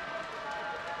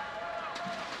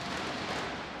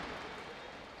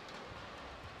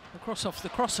 The cross off the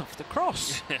cross off the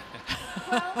cross.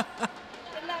 12,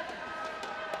 11.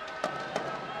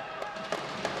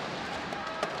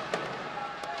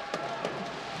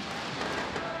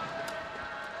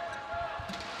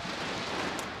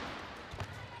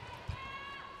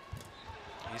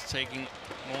 He's taking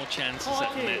more chances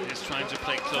at the net. He's trying to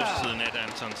play close to the net,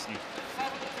 Antonsen,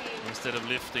 instead of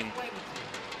lifting.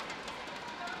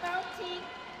 13,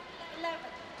 11.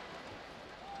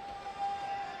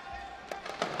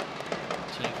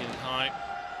 Taking it high.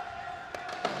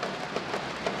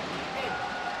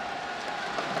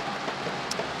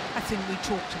 I think we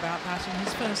talked about that in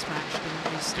his first match,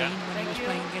 didn't we, Steen, when he was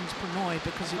playing against Pranoy,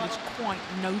 because it was quite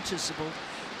noticeable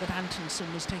that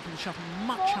Antonsen was taking the shuttle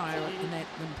much higher at the net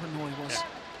than Pranoy was. Yeah.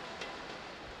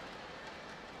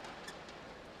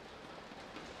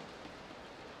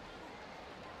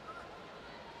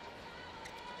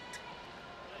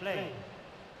 Play.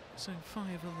 So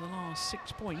 5 of the last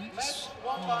 6 points Match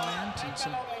are won by by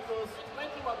Antonsen. Anglos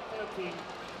 21-13,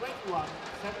 21-17.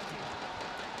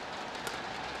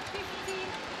 15,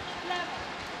 11.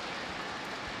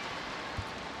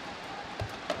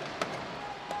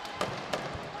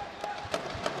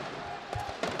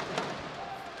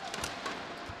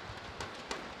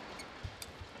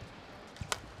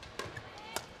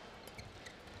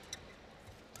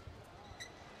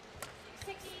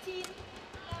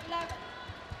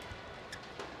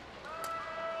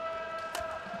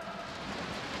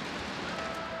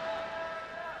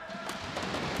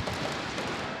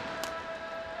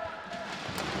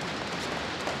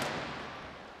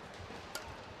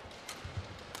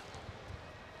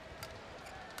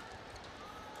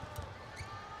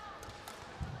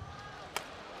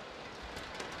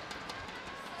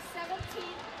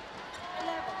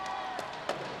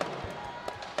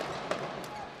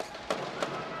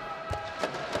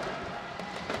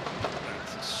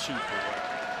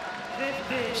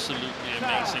 Absolutely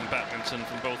amazing badminton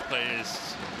from both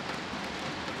players.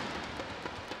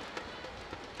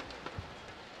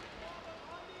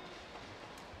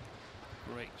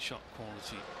 Great shot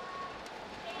quality.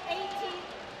 18,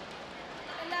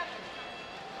 11.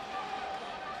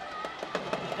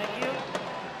 Thank you.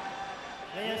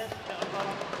 Yes,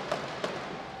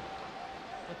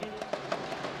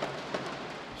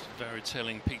 very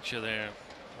telling picture there.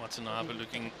 Watanabe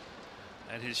looking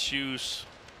at his shoes.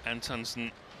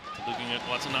 Antonsen looking at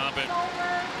Watanabe.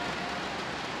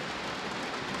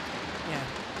 Yeah.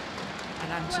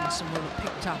 And Antonsen will have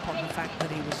picked up on the fact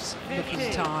that he was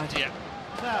looking tired. Yeah.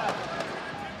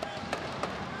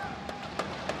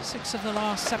 6 of the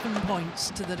last 7 points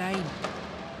to the Dane.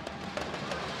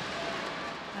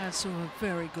 That's a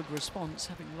very good response,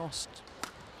 having lost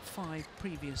 5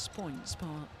 previous points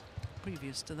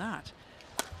previous to that.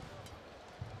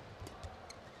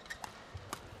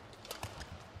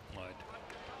 Wide.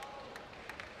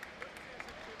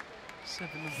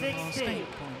 7 of the last 8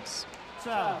 points.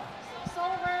 12.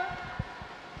 Over.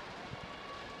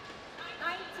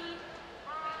 19,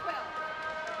 12.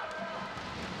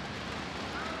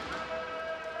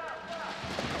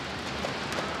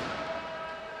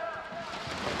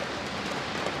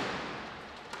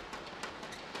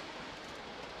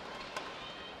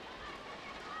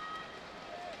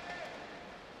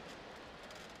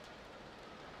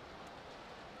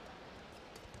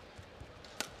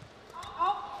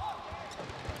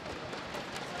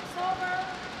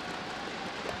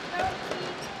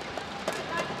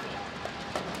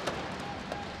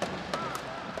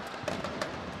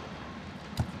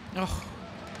 Oh,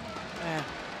 yeah,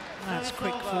 that's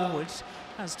quick forwards.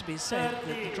 Has to be said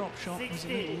that the drop shot was a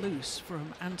little loose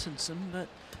from Antonsen, but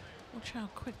watch how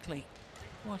quickly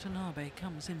Watanabe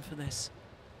comes in for this.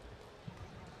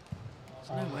 There's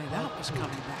no way that was coming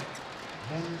back.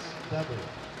 Men's double.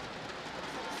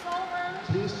 Over.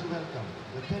 Please welcome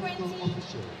the technical 20.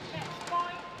 officials. Match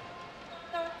point.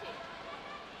 30.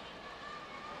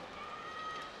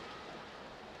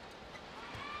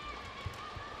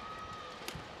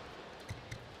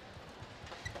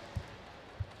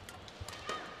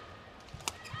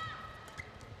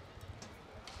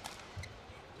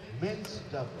 Men's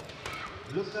double.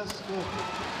 Lucas Koki,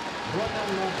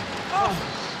 Ronald. Oh,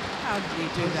 how did he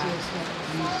do that?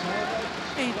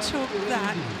 He took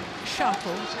that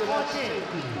shuttle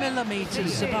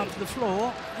millimetres above the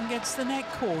floor and gets the net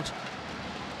caught.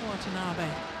 Watanabe,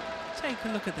 take a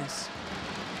look at this.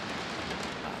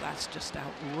 Oh, that's just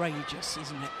outrageous,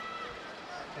 isn't it?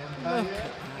 And Look at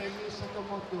that. Emi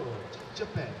Sakamoto,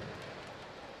 Japan.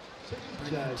 Second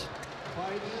judge,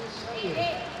 Final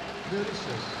Saye,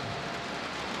 Mauritius.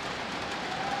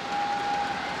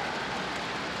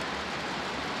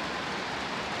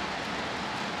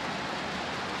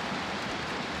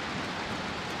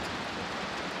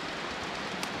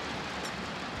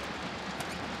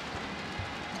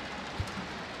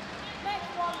 Match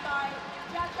won by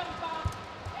Jackson Park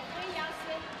and Lee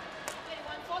Yansen,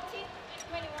 21-14,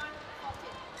 21-14.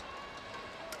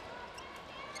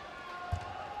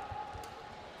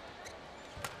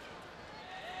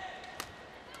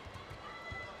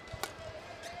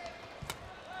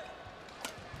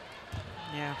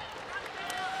 Yeah.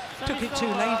 Took it too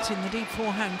late in the deep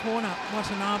forehand corner.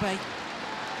 Watanabe.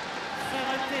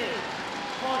 17,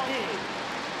 14.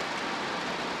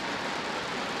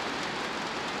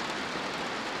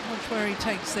 Watch where he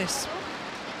takes this.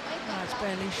 That's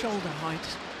barely shoulder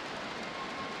height.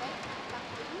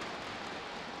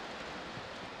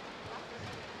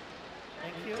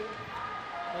 Thank you.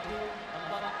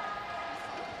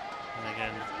 And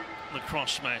again, the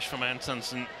cross smash from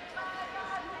Antonsen.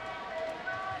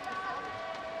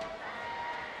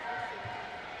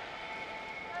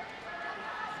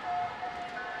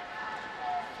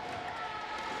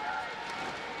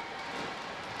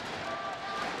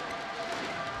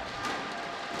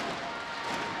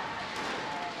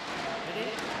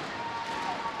 Ready?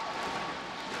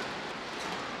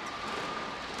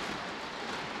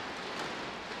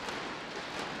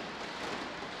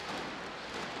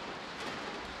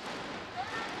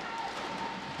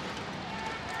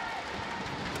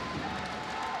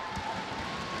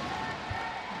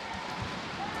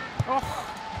 Oh,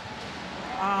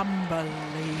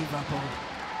 unbelievable.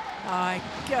 My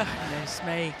goodness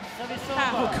me. Service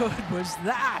How over. good was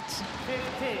that?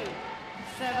 15,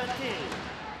 17.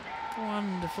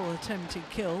 Wonderful attempted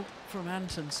kill from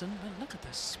Antonsen, but look at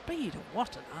the speed of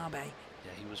Watanabe.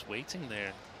 Yeah, he was waiting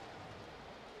there.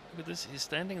 Look at this, he's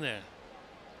standing there.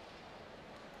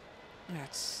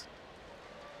 That's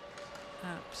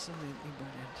absolutely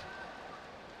brilliant.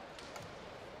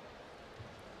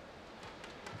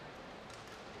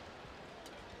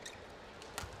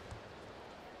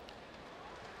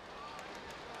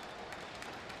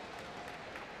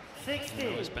 Now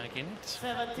 16, he's back in it.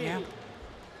 17. Yeah,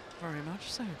 very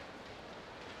much so. And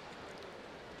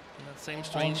that same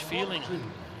strange feeling.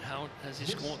 How has he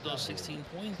scored those 16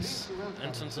 points?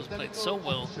 Antonsen's played so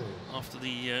well after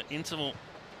the interval.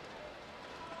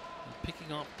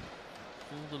 picking up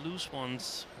all the loose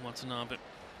ones, Watanabe.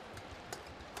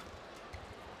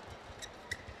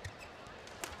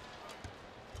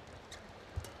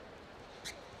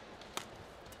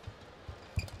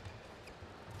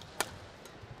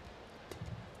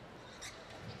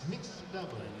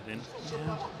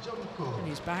 And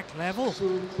he's back level.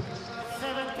 17.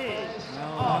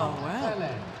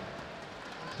 Well.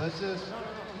 Versus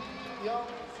Young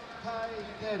Kai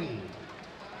Terry,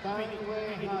 Tai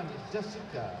Wei Han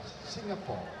Jessica,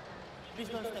 Singapore. Please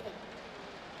don't step.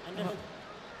 And then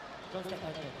don't step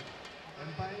like that.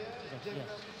 Empire Jacob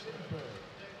Silver,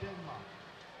 Denmark.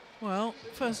 Well,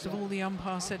 first of all, the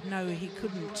umpire said no, he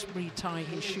couldn't retie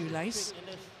his shoelace.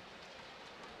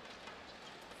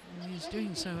 And he's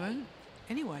doing so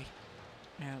anyway.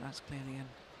 Yeah, that's clearly in.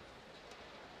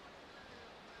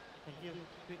 Thank you.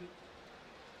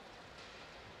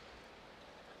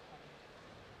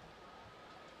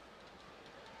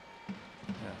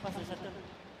 Pass the shuttle.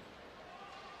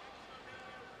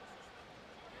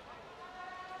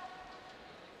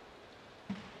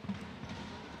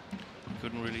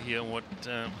 Couldn't really hear what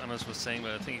Anders was saying,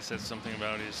 but I think he said something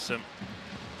about his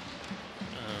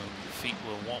feet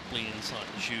were wobbly inside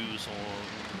the shoes, or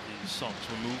the socks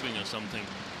were moving or something.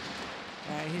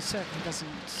 He certainly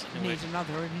doesn't need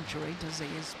another injury, does he?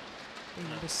 He's been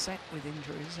beset with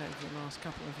injuries over the last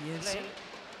couple of years.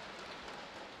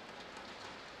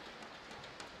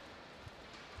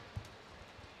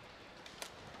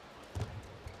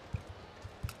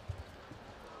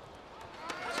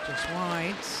 It's just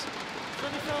wide.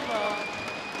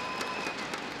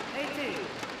 18,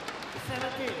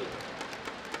 17.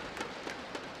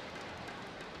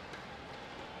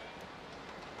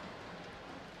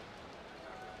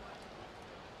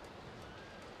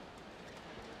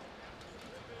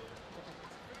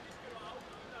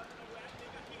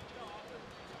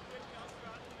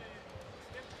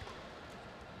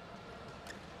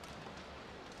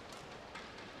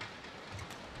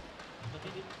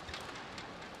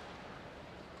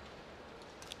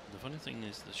 The funny thing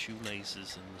is the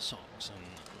shoelaces and the socks and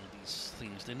all these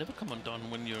things, they never come undone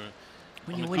when you're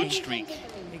on a good streak.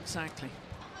 Exactly.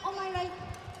 On my right,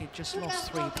 He just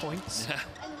lost 3 points. Yeah.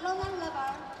 and Roman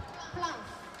level, plunge.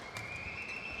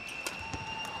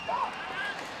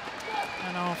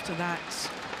 And after that,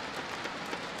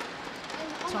 And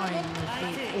on my tying left, of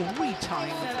the, or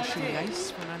retying of the shoelace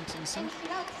from Antonsen, and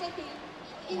without setting,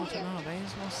 India. Watanabe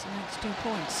has lost the next 2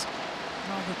 points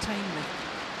rather tamely.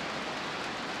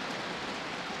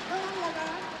 Roman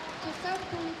level, to serve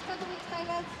to Catholic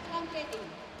silence and getting.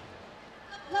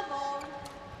 Level.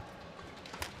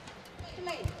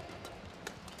 Play.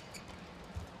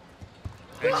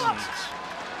 Excellent.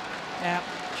 Yeah,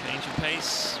 Change of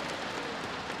pace.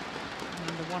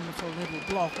 and a wonderful little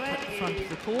block at the front of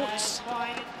the courts.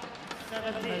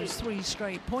 And 17. those 3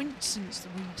 straight points since the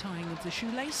retying of the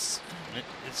shoelace. It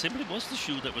simply was the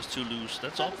shoe that was too loose.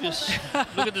 That's obvious.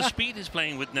 Look at the speed he's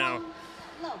playing with now.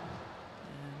 Love.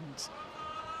 And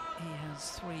he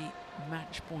has 3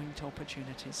 match point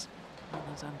opportunities. Well,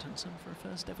 there's Antonsen for a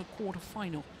first ever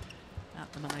quarter-final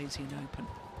at the Malaysian Open.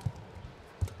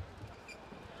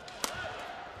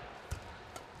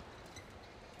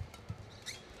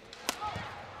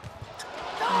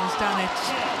 He's done it.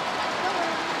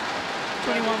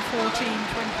 21-14,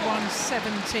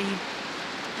 21-17,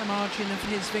 the margin of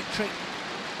his victory.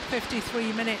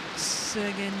 53 minutes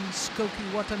against Koki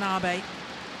Watanabe.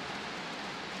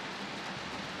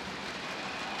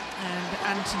 And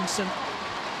Antonsen.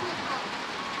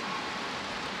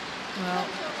 Well,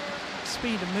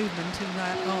 speed and movement in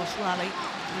that last rally,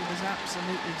 he was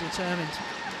absolutely determined.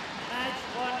 Match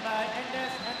won by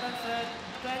Anders Antonsen,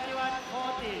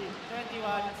 21-14,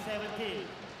 21-17.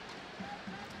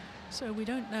 So we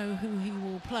don't know who he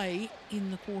will play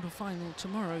in the quarter-final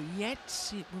tomorrow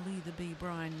yet. It will either be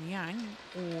Brian Yang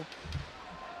or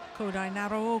Kodai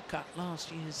Naraoka,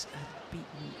 last year's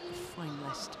beaten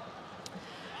finalist.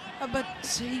 But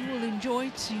he will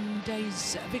enjoy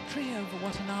today's victory over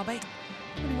Watanabe,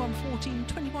 21-14,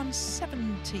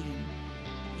 21-17 in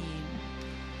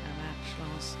a match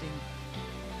lasting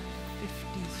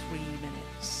 53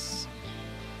 minutes.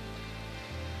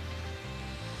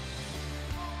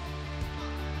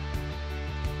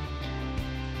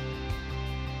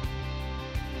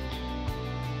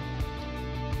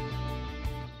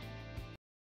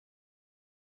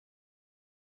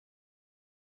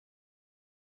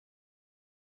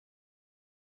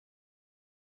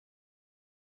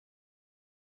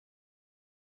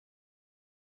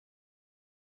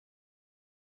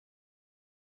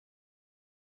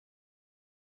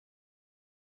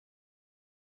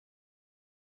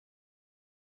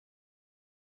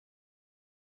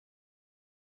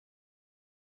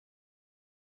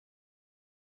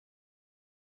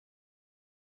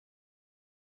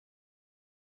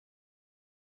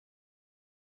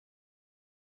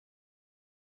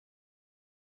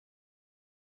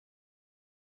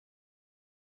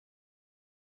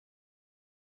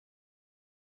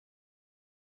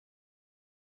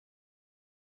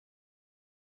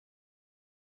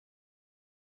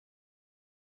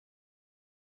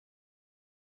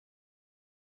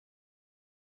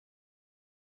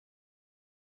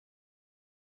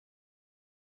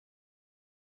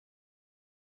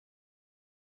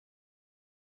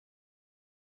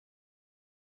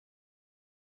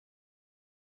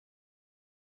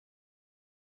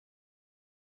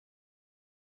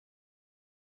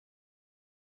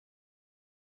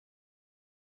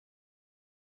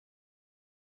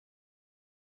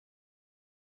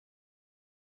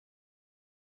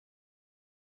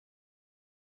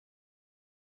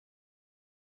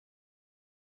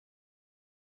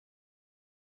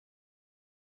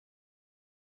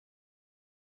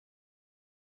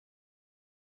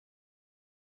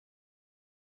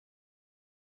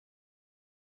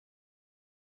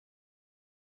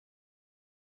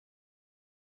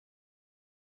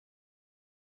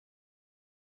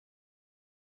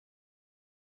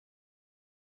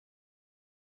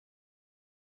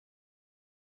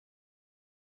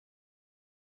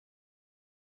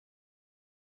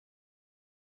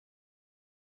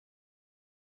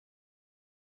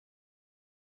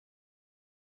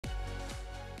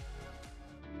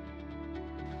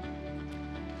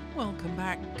 Welcome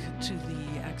back to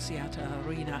the Axiata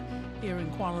Arena here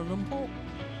in Kuala Lumpur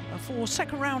for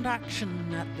second round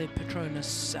action at the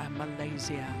PETRONAS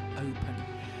Malaysia Open,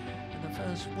 and the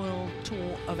first World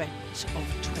Tour event of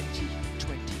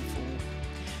 2024.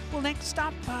 Well, next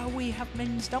up we have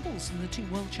men's doubles and the two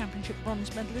World Championship bronze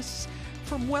medalists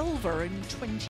from Welver in